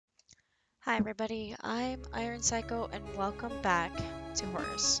Hi everybody, I'm IronPsycho and welcome back to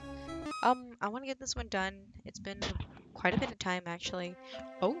Horace. I want to get this one done. It's been quite a bit of time actually.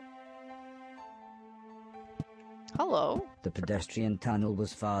 Oh, hello. The pedestrian tunnel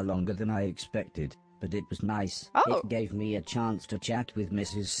was far longer than I expected, but it was nice. Oh. It gave me a chance to chat with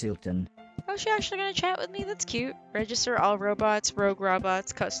Mrs. Silton. Oh, she's actually gonna chat with me? That's cute. Register all robots, rogue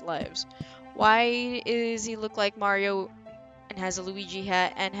robots, cuss lives. Why does he look like Mario and has a Luigi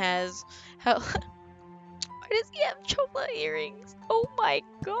hat and has... Why does he have chocolate earrings? Oh my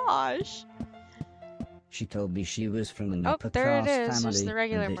gosh. She told me she was from an Oh, there it upper-class is. There's family the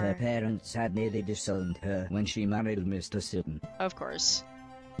regular and that her Mar. parents had nearly disowned her when she married Mr. Silton. Of course.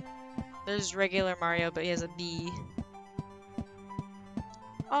 There's regular Mario, but he has a B.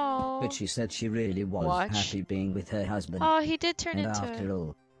 Oh. But she said she really was happy being with her husband. Oh, he did turn and into... after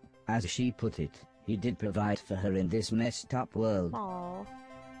all, as she put it, he did provide for her in this messed up world. Aww.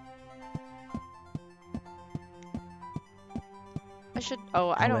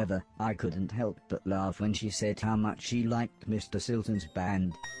 However, I couldn't help but laugh when she said how much she liked Mr. Silton's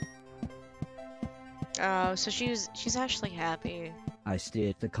band. Oh, so she's actually happy. I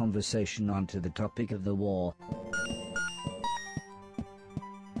steered the conversation onto the topic of the war.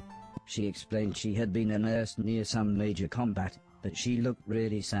 She explained she had been a nurse near some major combat, but she looked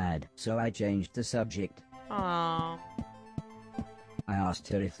really sad, so I changed the subject. Aww. I asked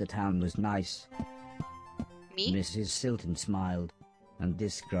her if the town was nice. Me? Mrs. Silton smiled, and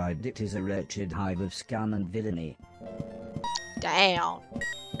described it as a wretched hive of scum and villainy. Damn.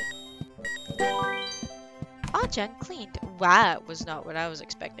 All gen cleaned. That was not what I was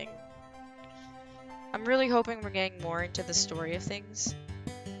expecting. I'm really hoping we're getting more into the story of things.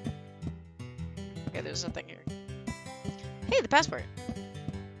 Okay, there's nothing here. Hey, the passport.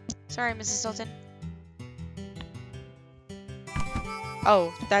 Sorry, Mrs. Sultan.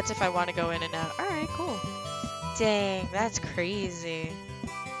 Oh, that's if I want to go in and out. Alright, cool. Dang, that's crazy.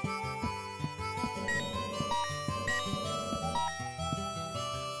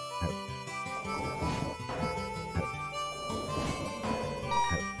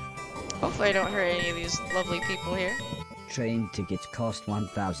 Hopefully I don't hurt any of these lovely people here. Train tickets cost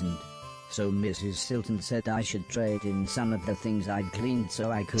 1,000. So Mrs. Silton said I should trade in some of the things I'd cleaned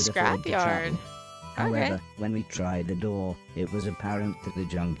so I could afford to travel. However, when we tried the door, it was apparent that the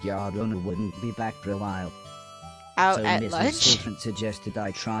junkyard owner wouldn't be back for a while. Out at Mrs. lunch? Silton suggested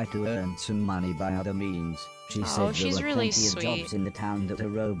I try to earn some money by other means. She said there were really plenty sweet. of jobs in the town that a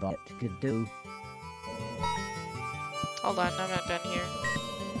robot could do. Hold on, I'm not done here.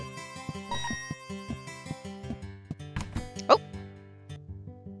 Oh!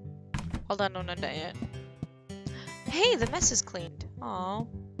 Hold on, no, not done yet. Hey, the mess is cleaned. Aww.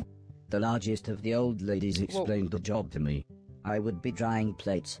 The largest of the old ladies explained the job to me. I would be drying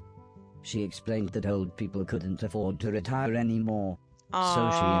plates. She explained that old people couldn't afford to retire anymore. Aww. So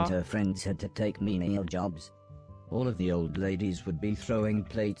she and her friends had to take menial jobs. All of the old ladies would be throwing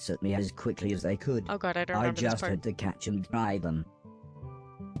plates at me as quickly as they could. Oh god, I don't remember this just part. had to catch and dry them.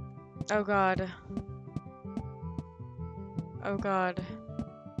 Oh god. Oh god.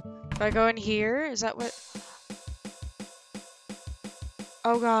 Do I go in here? Is that what...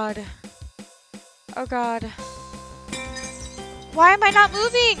 Oh god. Oh god. Why am I not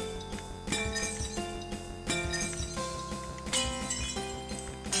moving?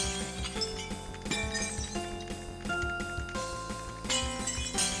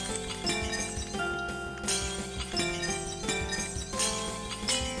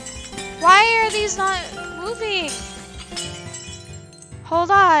 Why are these not moving? Hold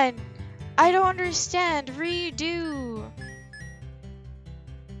on. I don't understand. Redo.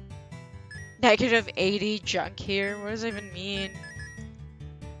 Negative 80 junk here? What does that even mean?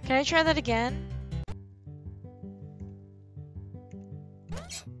 Can I try that again?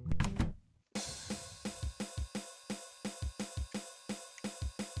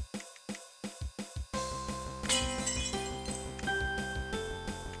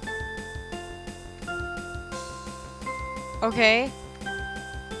 Okay.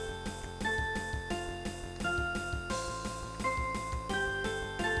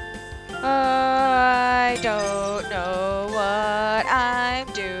 I don't know what I'm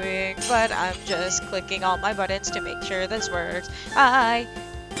doing, but I'm just clicking all my buttons to make sure this works. I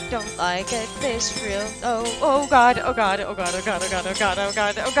don't like it this real. Oh god, oh god, oh god, oh god, oh god, oh god, oh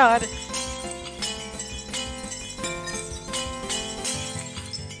god, oh god.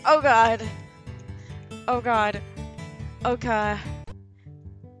 Oh god. Oh god. Okay.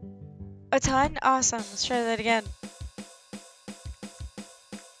 A ton? Awesome. Let's try that again.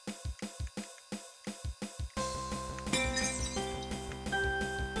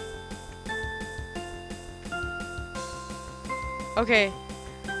 Okay.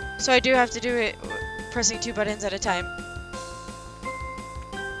 So I do have to do it pressing 2 buttons at a time.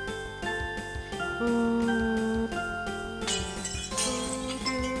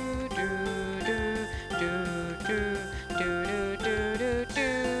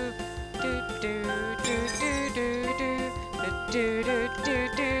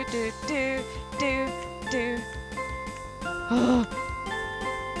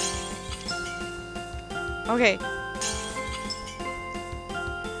 Okay.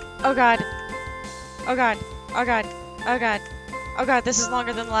 Oh god. Oh god. Oh god. Oh god. Oh god, this is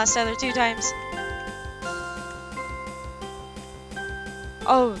longer than the last other 2 times.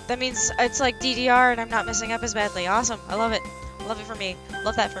 Oh, that means it's like DDR and I'm not messing up as badly. Awesome. I love it. Love it for me.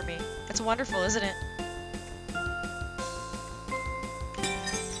 Love that for me. It's wonderful, isn't it?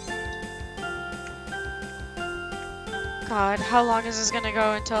 God, how long is this gonna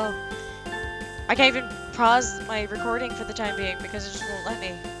go until... I can't even pause my recording for the time being because it just won't let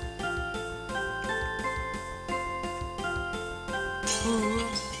me. Ooh.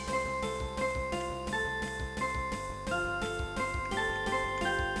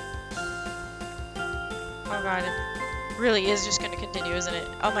 Oh god, it really is just gonna continue, isn't it?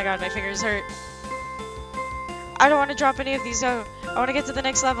 Oh my god, my fingers hurt. I don't want to drop any of these out. I want to get to the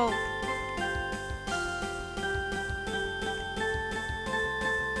next level.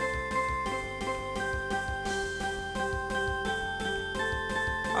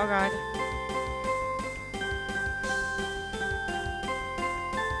 Oh god.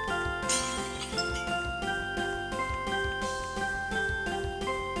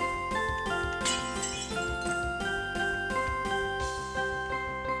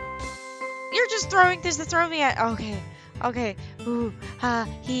 You're just throwing this to throw me at. Okay. Okay. Ooh.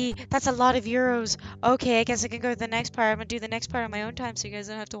 That's a lot of euros. Okay, I guess I can go to the next part. I'm gonna do the next part on my own time so you guys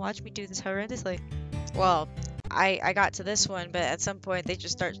don't have to watch me do this horrendously. Well, I got to this one, but at some point they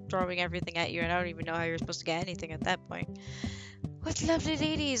just start throwing everything at you and I don't even know how you're supposed to get anything at that point. What lovely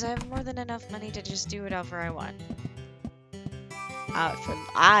ladies. I have more than enough money to just do whatever I want.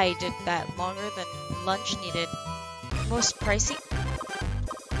 I did that longer than lunch needed. Most pricey?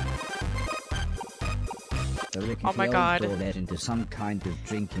 Oh my god. Into some kind of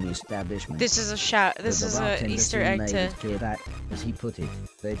drinking establishment. This is a shout. This is a Easter egg to... clear that, as he put it,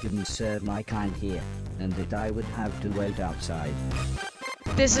 they didn't serve my kind here, and that I would have to wait outside.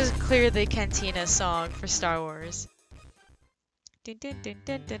 This is clear the Cantina song for Star Wars. The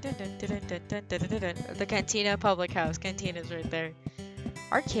Cantina Public House. Cantina's right there.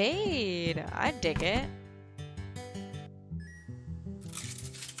 Arcade. I dig it.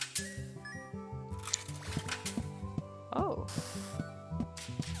 Oh.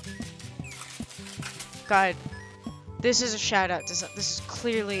 God. This is a shout out to something. This is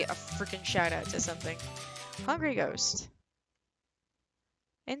clearly a freaking shout out to something. Hungry Ghost.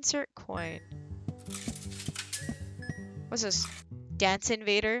 Insert coin. What's this? Dance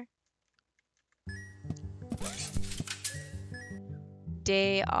Invader?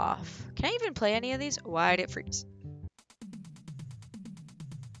 Day off. Can I even play any of these? Why'd it freeze?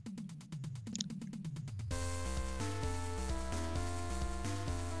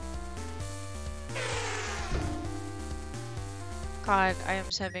 God, I am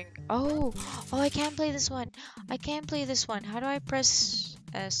just having... Oh! Oh, I can play this one! I can play this one! How do I press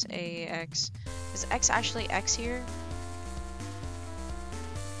S-A-X? Is X actually X here?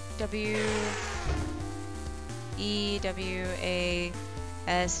 W-E-W-A-S-D...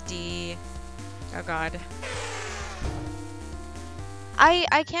 Oh god.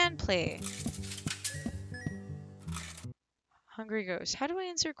 I can play! Hungry Ghost. How do I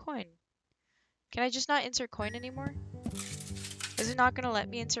insert coin? Can I just not insert coin anymore? Is it not gonna let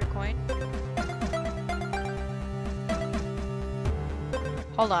me insert coin?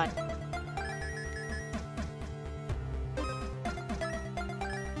 Hold on.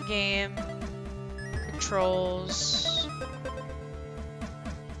 Game. Controls.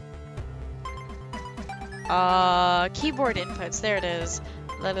 Keyboard inputs. There it is.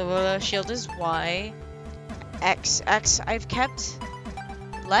 Shield is Y. X. I've kept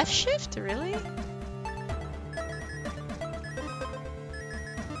left shift? Really?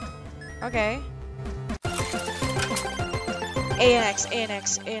 Okay. A and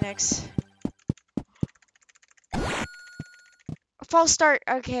X. False start.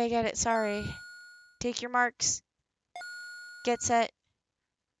 Okay, I get it. Sorry. Take your marks. Get set.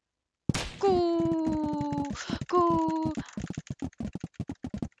 Go.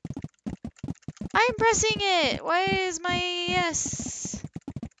 I'm pressing it. Why is my yes?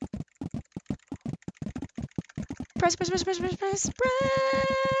 Press.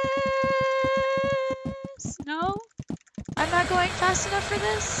 No. I'm not going fast enough for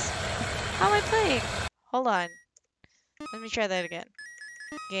this? How am I playing? Hold on. Let me try that again.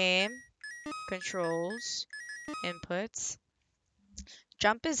 Game. Controls. Inputs.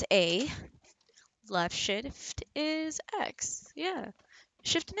 Jump is A. Left shift is X. Yeah.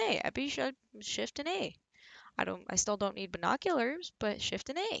 Shift and A. I be shift and A. I still don't need binoculars, but shift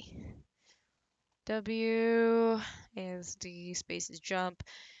and A. W is D, space is jump.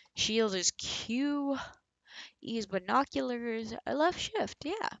 Shield is Q. E is binoculars. I left shift,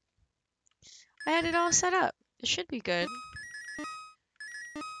 yeah. I had it all set up. It should be good.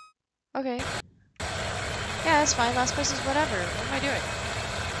 Okay. Yeah, that's fine. Last place is whatever. What am I doing?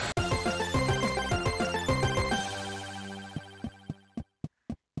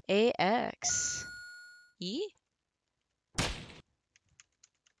 AX. E?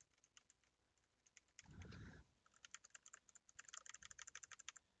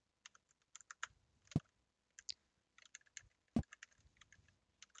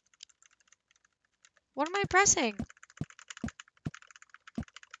 What am I pressing?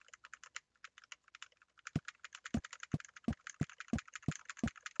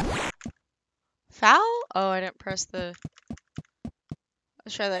 Foul? Oh, I didn't press the...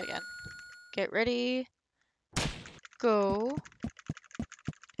 Let's try that again. Get ready. Go.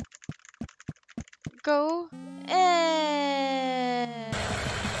 Go. And...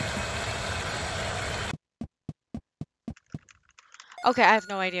 Okay, I have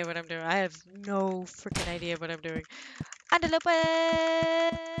no idea what I'm doing. I have no freaking idea what I'm doing. Antelopes!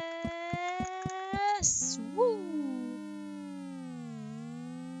 Woo!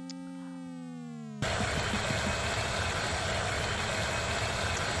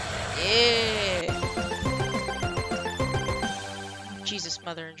 Yeah! Jesus,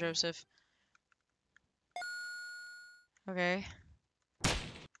 Mother and Joseph. Okay.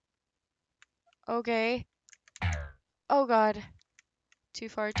 Okay. Oh god. Too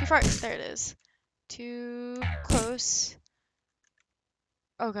far, too far. There it is. Too close.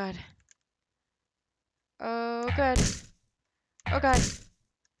 Oh god. Oh god. Oh god.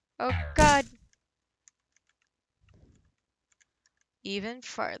 Oh god. Even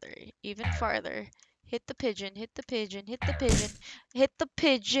farther. Even farther. Hit the pigeon, hit the pigeon, hit the pigeon, hit the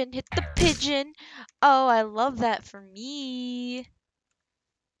pigeon, hit the pigeon. Oh, I love that for me.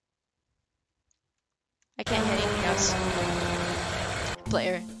 I can't hit anything else.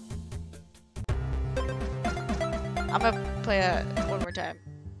 Player. I'm gonna play that one more time.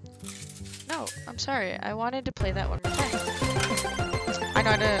 No, I'm sorry. I wanted to play that one more time. I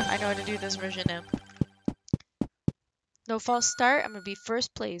know how to do this version now. No false start. I'm gonna be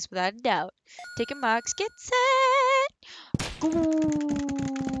first place without a doubt. Taking marks. Get set. Go.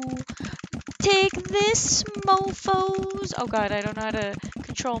 Take this, mofos. Oh god, I don't know how to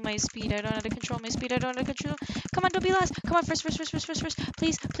control my speed. I don't know how to control my speed. I don't know how to control. Come on, don't be last. Come on, first. Please,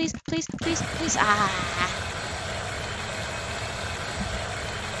 please, please, please, please. Ah.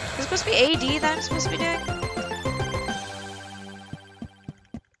 Is it supposed to be AD that I'm supposed to be doing?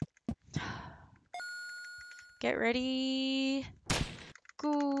 Get ready.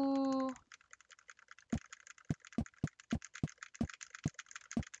 Go.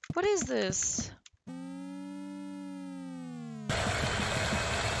 What is this?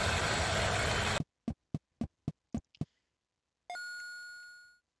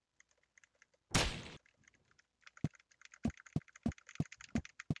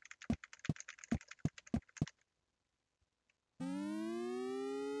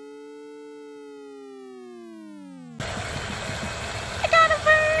 I got a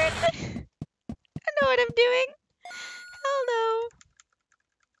bird! I know what I'm doing. Hell no.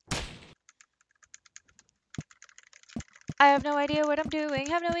 I have no idea what I'm doing.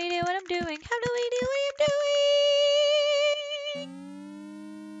 Have no idea what I'm doing. Have no idea what I'm doing.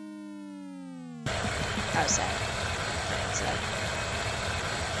 That was sad. That was sad.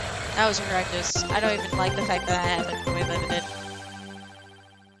 That was horrendous. I don't even like the fact that that happened the way that it did.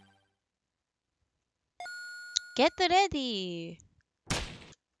 Get ready.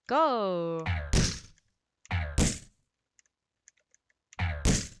 Go.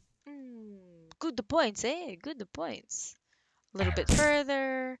 Good points, eh? Good points. A little bit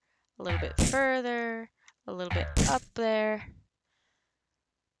further, a little bit further, a little bit up there.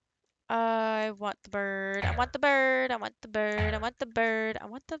 I want the bird. I want the bird. I want the bird. I want the bird. I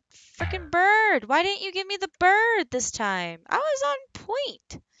want the freaking bird. Why didn't you give me the bird this time? I was on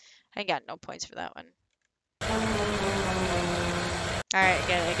point. I got no points for that one. Alright,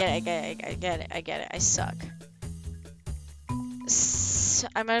 I get it. I suck.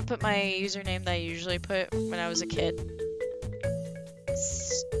 I'm gonna put my username that I usually put when I was a kid.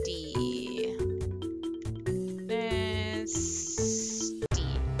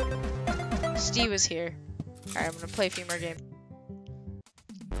 D was here. Alright, I'm gonna play a few more games.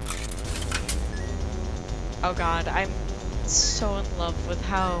 Oh god, I'm so in love with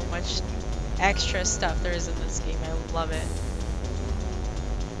how much extra stuff there is in this game. I love it.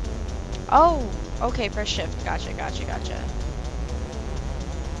 Oh! Okay, press shift. Gotcha, gotcha, gotcha.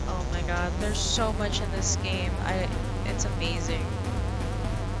 Oh my god, there's so much in this game. It's amazing.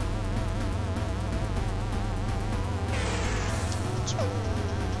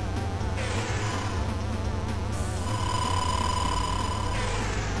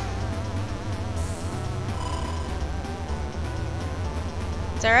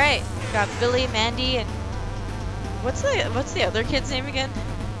 It's alright. Got Billy, Mandy, and what's the other kid's name again?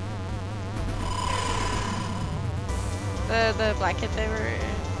 The black kid they were.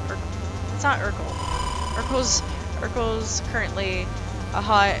 It's not Urkel. Urkel's currently a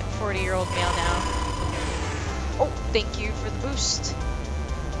hot 40-year-old male now. Oh, thank you for the boost.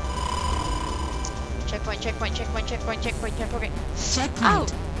 Checkpoint, checkpoint, checkpoint, checkpoint, checkpoint, checkpoint. Checkpoint. Oh,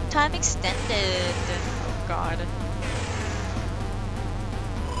 time extended. Oh god.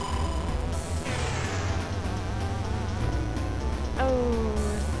 Oh,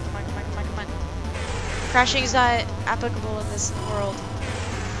 come on, come on, come on, come on. Crashing is not applicable in this world.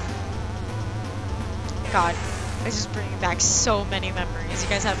 God, this is bringing back so many memories. You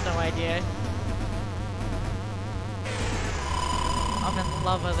guys have no idea. I'm in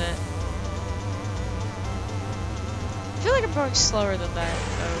love with it. I feel like I'm going slower than that,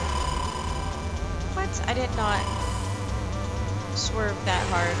 though. What? I did not swerve that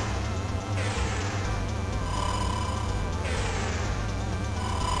hard.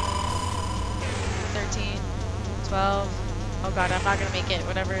 $13, $12. Oh god, I'm not gonna make it.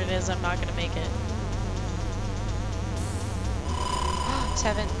 Whatever it is, I'm not gonna make it.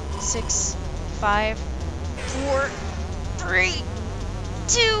 7, 6, 5, 4, 3,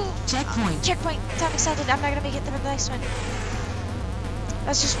 2. Checkpoint. Checkpoint. Time extended. I'm not gonna make it for the next one.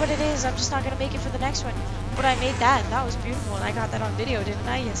 That's just what it is. I'm just not gonna make it for the next one. But I made that. That was beautiful, and I got that on video, didn't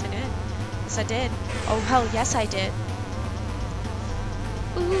I? Yes, I did. Yes, I did. Oh hell, yes, I did.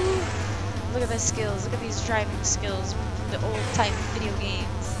 Ooh. Look at the skills. Look at these driving skills from the old type video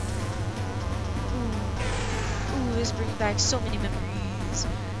games. Ooh. Ooh, this brings back so many memories.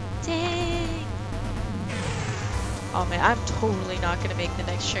 Dang. Oh man, I'm totally not gonna make the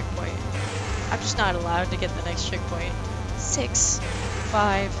next checkpoint. I'm just not allowed to get the next checkpoint. 6,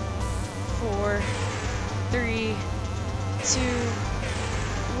 5, 4, 3, 2,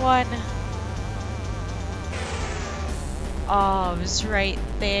 1. Oh, it was right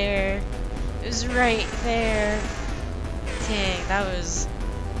there. It was right there. Dang, that was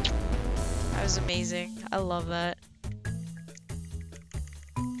amazing. I love that.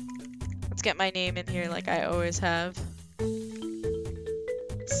 Let's get my name in here like I always have.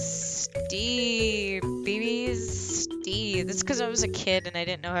 Steve, babies, Steve. That's because I was a kid and I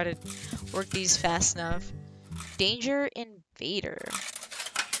didn't know how to work these fast enough. Danger Invader.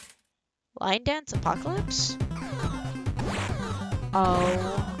 Line Dance Apocalypse?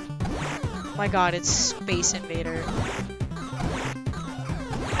 Oh my god, it's Space Invader.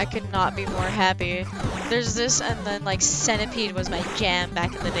 I could not be more happy. There's this, and then like Centipede was my jam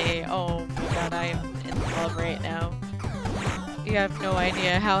back in the day. Oh my god, I am in love right now. You have no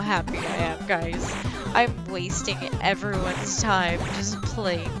idea how happy I am, guys. I'm wasting everyone's time just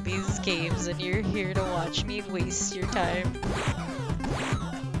playing these games, and you're here to watch me waste your time.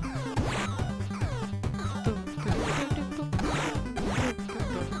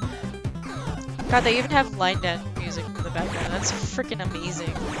 God, they even have line dance music in the background. That's freaking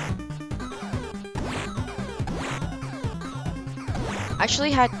amazing. I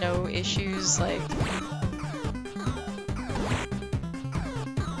actually had no issues, like,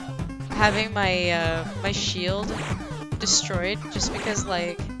 having my my shield destroyed, just because,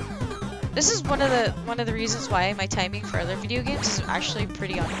 like, this is one of the reasons why my timing for other video games is actually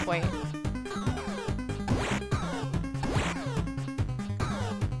pretty on point.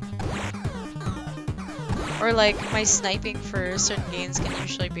 Or like my sniping for certain games can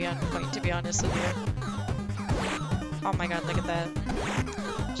usually be on point, to be honest with you. Oh my god, look at that.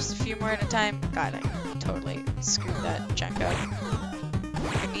 Just a few more at a time. God, I totally screwed that junk up.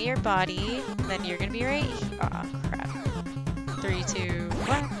 Give me your body, then you're gonna be right. Aw, crap. 3, 2,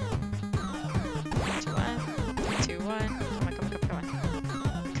 1. 2, 1. 3, 2, 1. Come on, come on, come on, come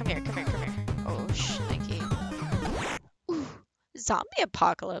on. Come here, come here, come here. Oh, shnikey. Ooh, zombie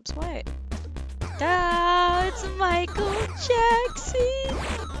apocalypse, what? Ah, it's Michael Jackson.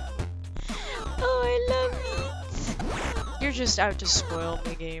 Oh, I love it. You're just out to spoil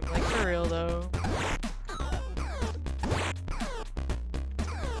the game, like for real though.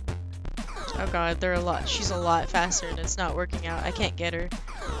 god, she's a lot faster and it's not working out. I can't get her.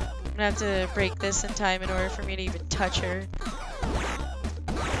 I'm gonna have to break this in time in order for me to even touch her.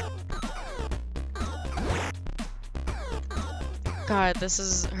 God, this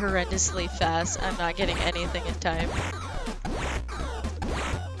is horrendously fast. I'm not getting anything in time.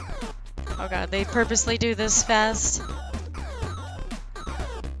 Oh god, they purposely do this fast.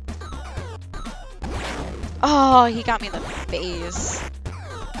 Oh, he got me in the face.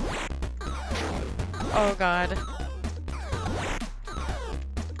 Oh god.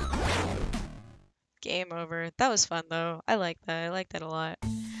 Game over. That was fun though. I like that. I like that a lot.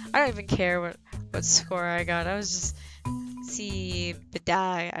 I don't even care what score I got. I was just see the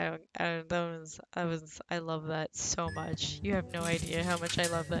die. I love that so much. You have no idea how much I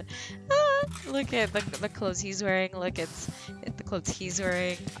love that. Ah, look at the clothes he's wearing. Look at the clothes he's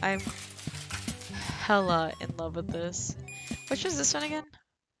wearing. I'm hella in love with this. Which was this one again?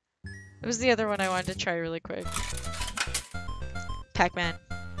 It was the other one I wanted to try really quick. Pac-Man.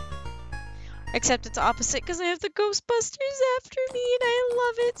 Except it's opposite because I have the Ghostbusters after me and I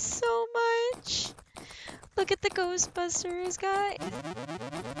love it so much. Look at the Ghostbusters, guys.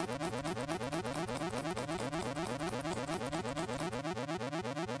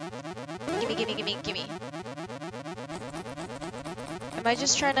 Gimme. Am I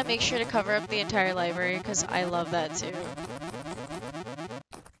just trying to make sure to cover up the entire library? Because I love that too.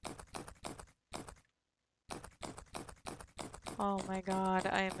 Oh my god,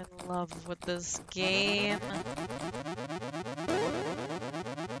 I am in love with this game.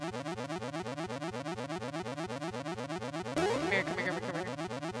 Come here.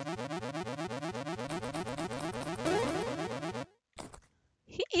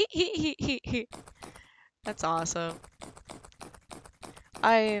 That's awesome.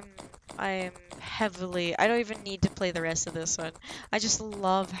 I'm heavily, I don't even need to play the rest of this one. I just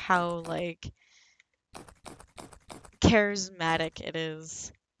love how, like, charismatic it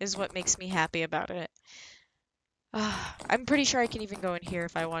is what makes me happy about it. I'm pretty sure I can even go in here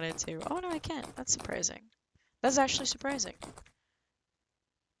if I wanted to. Oh no, I can't. That's surprising. That's actually surprising.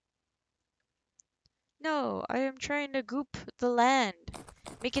 No, I am trying to goop the land.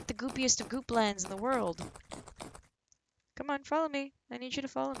 Make it the goopiest of goop lands in the world. Come on, follow me. I need you to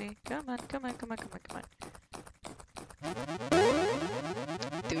follow me. Come on.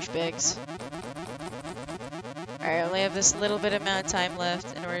 Douchebags. Alright, I only have this little bit amount of time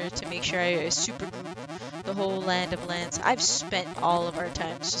left in order to make sure I super goop the whole land of lands. I've spent all of our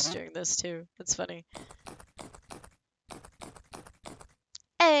times just doing this too. That's funny.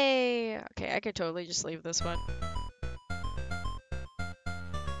 Hey! Okay, I could totally just leave this one.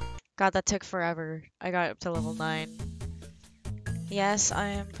 God, that took forever. I got up to level 9. Yes, I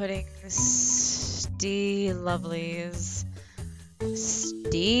am putting lovelies.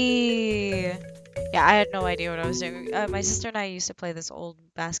 Yeah, I had no idea what I was doing. My sister and I used to play this old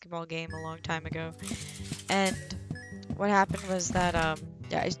basketball game a long time ago. And what happened was that,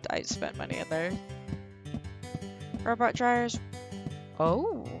 yeah, I spent money in there. Robot dryers.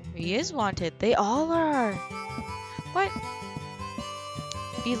 Oh, he is wanted. They all are. What?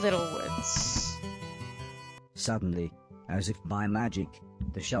 Be Littlewoods. Suddenly, as if by magic,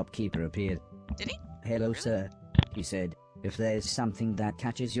 the shopkeeper appeared. Did he? Hello, sir, he said. If there's something that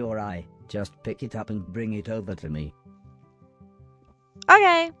catches your eye, just pick it up and bring it over to me.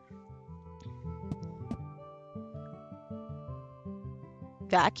 Okay.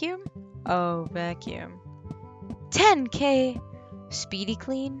 Vacuum? Oh, vacuum. 10K. Speedy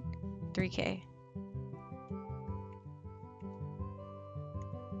clean? 3K.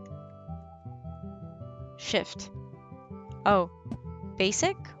 Shift. Oh.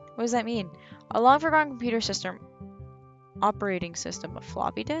 Basic? What does that mean? A long forgotten computer system. Operating system. A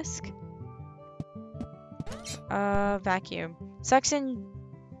floppy disk? Vacuum. Sucks in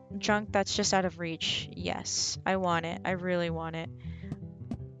junk that's just out of reach. Yes. I want it. I really want it.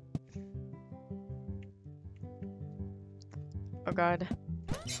 Oh god.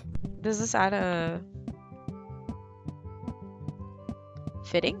 Does this add a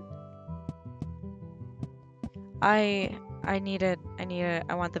fitting? I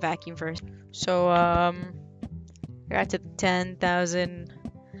want the vacuum first. So, I got to 10,000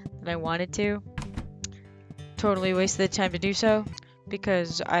 that I wanted to. Totally wasted the time to do so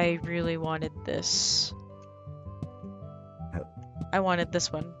because I really wanted this. I wanted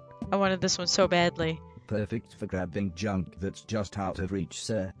this one. I wanted this one so badly. Perfect for grabbing junk that's just out of reach,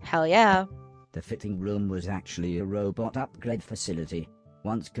 sir. Hell yeah. The fitting room was actually a robot upgrade facility.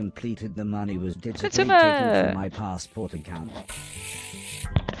 Once completed, the money was digitally taken from my passport account.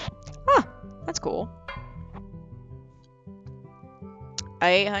 Huh, that's cool.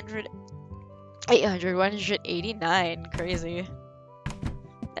 800.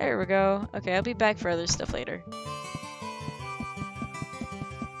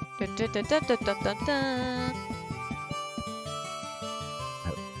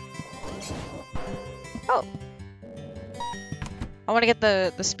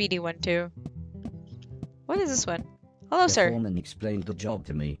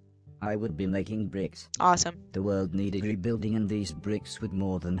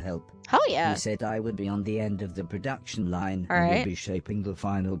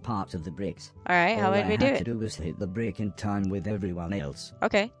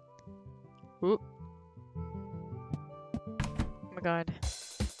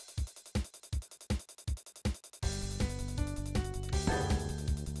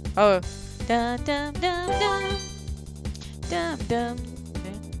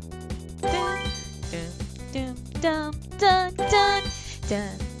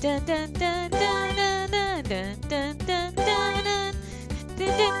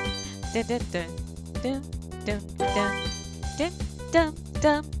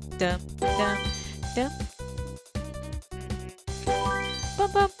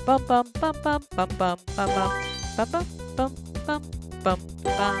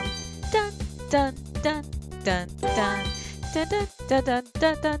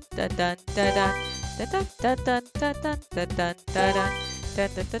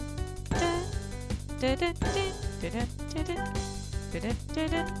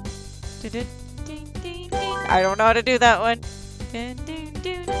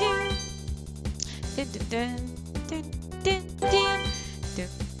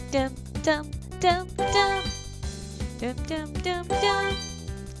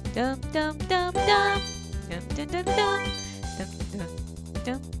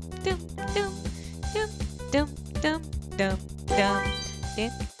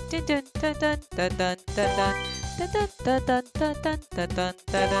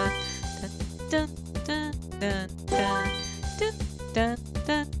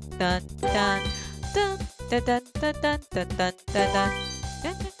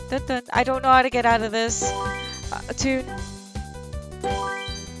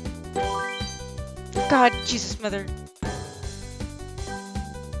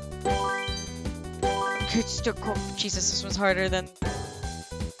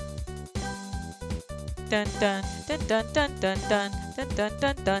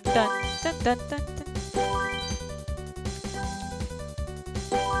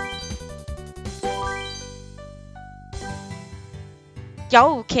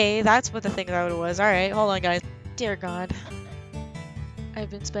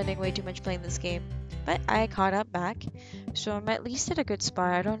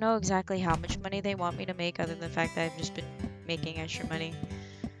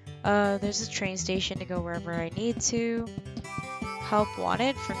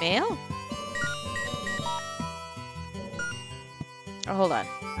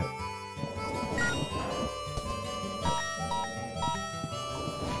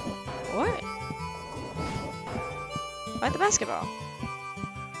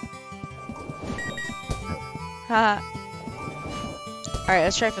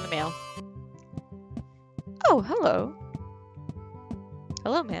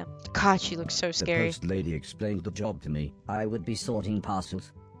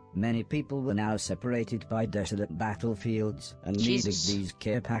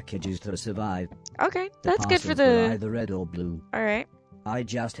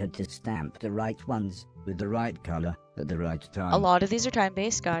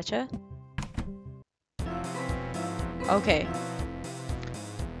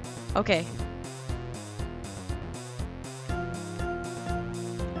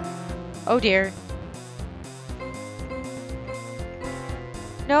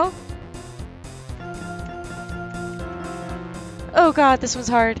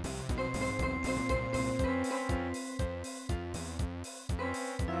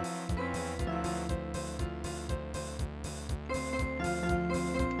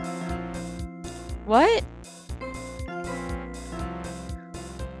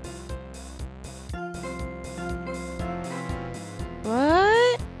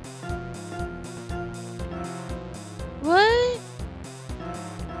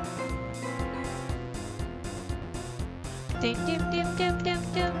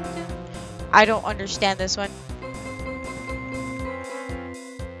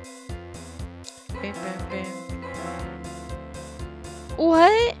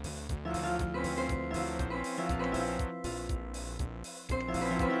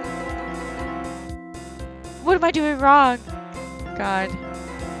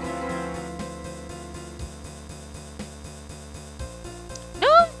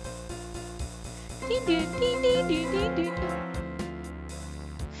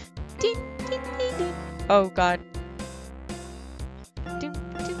 Oh god. I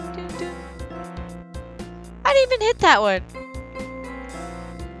didn't even hit that one.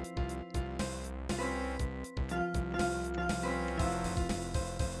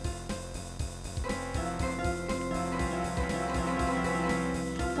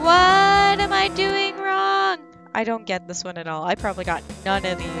 What am I doing wrong? I don't get this one at all. I probably got none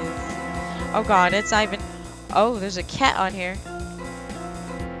of these. Oh god, it's not even... Oh, there's a cat on here.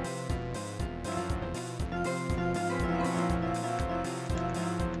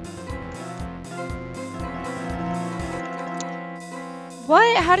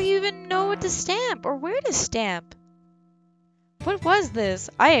 What? How do you even know what to stamp or where to stamp? What was this?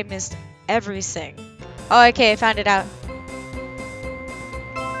 I missed everything. Oh, okay, I found it out.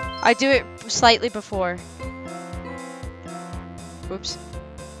 I do it slightly before. Whoops.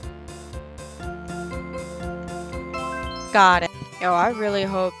 Got it. Yo, I really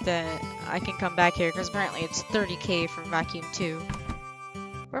hope that I can come back here because apparently it's 30k from Vacuum 2.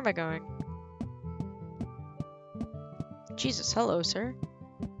 Where am I going? Jesus, hello, sir.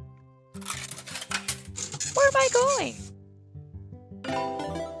 Where am I going?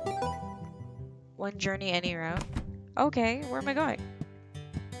 One journey, any route. Okay, where am I going?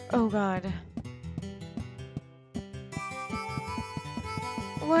 Oh god.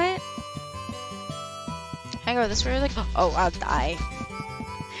 What? I go this way, like, oh, I'll die.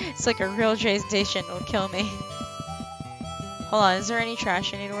 It's like a real train station, it'll kill me. Hold on, is there any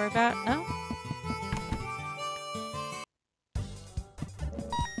trash I need to worry about? No?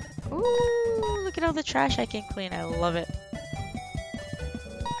 Ooh, look at all the trash I can clean. I love it.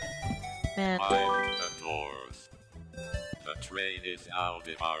 Man. I'm the dwarf. The train is now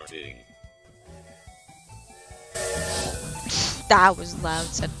departing. That was loud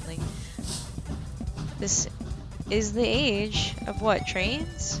suddenly. This is the age of what?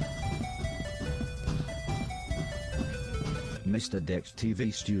 Trains? Mr. Deck's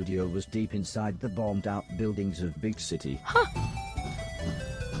TV studio was deep inside the bombed-out buildings of Big City. Huh.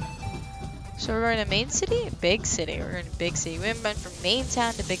 So we're going to Main City? Big City. We're in Big City. We went from Main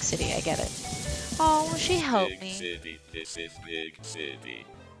Town to Big City. I get it. Oh, will she help Big me? City, this is Big City.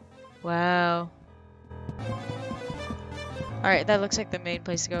 Wow. Alright, that looks like the main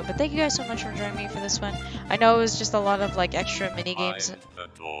place to go. But thank you guys so much for joining me for this one. I know it was just a lot of like extra mini games. I'm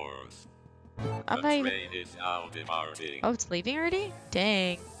the dwarf. I'm the not even. train is now departing. Oh, it's leaving already?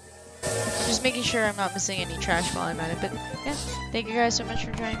 Dang. I'm just making sure I'm not missing any trash while I'm at it. But yeah, thank you guys so much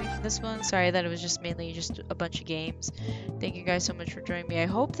for joining me for this one. Sorry that it was just mainly just a bunch of games. Thank you guys so much for joining me. I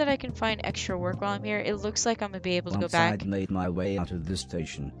hope that I can find extra work while I'm here. It looks like I'm gonna be able to go back. Once I'd made my way out of the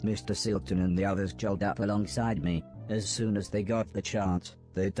station, Mr. Silton and the others jogged up alongside me. As soon as they got the chance,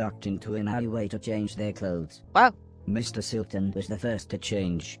 they ducked into an alleyway to change their clothes. Wow. Mr. Silton was the first to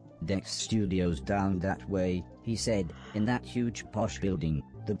change. Deck's studio's down that way, he said, in that huge posh building,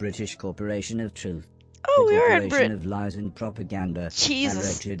 the British Corporation of Truth. Oh, the we were in corporation Britain. of lies and propaganda. Jesus.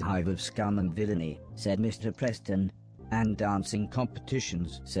 A wretched hive of scum and villainy, said Mr. Preston. And dancing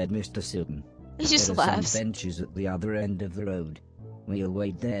competitions, said Mr. Silton. He just There are laughs. some benches at the other end of the road. We'll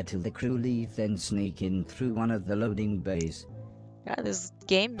wait there till the crew leave, then sneak in through one of the loading bays. Yeah, this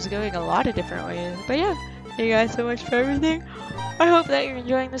game's going a lot of different ways. But yeah, thank you guys so much for everything. I hope that you're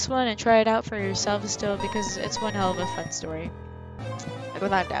enjoying this one and try it out for yourself still because it's one hell of a fun story. Like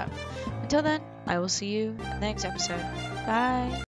without doubt. Until then, I will see you in the next episode. Bye.